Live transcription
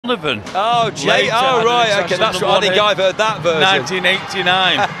Donovan. Oh, Jay. Oh, right. Okay, that's right. I think I've heard that version.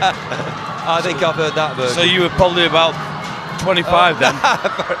 1989. I think I've heard that version. So you were probably about 25 then.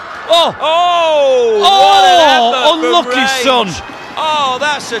 Oh! Unlucky son. Oh,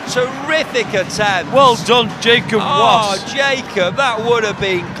 that's a terrific attempt. Well done, Jacob Wass. Oh, Jacob, that would have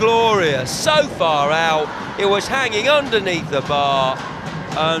been glorious. So far out, it was hanging underneath the bar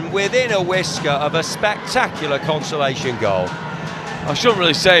and within a whisker of a spectacular consolation goal. I shouldn't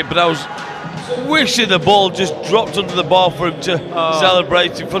really say it, but I was wishing the ball just dropped under the bar for him to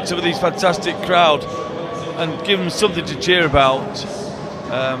celebrate in front of these fantastic crowd and give him something to cheer about.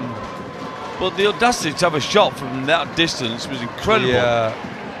 But the audacity to have a shot from that distance was incredible. Yeah,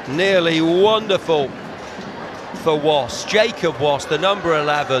 nearly wonderful for Wass. Jacob Wass, the number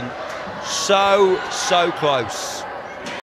 11, so close.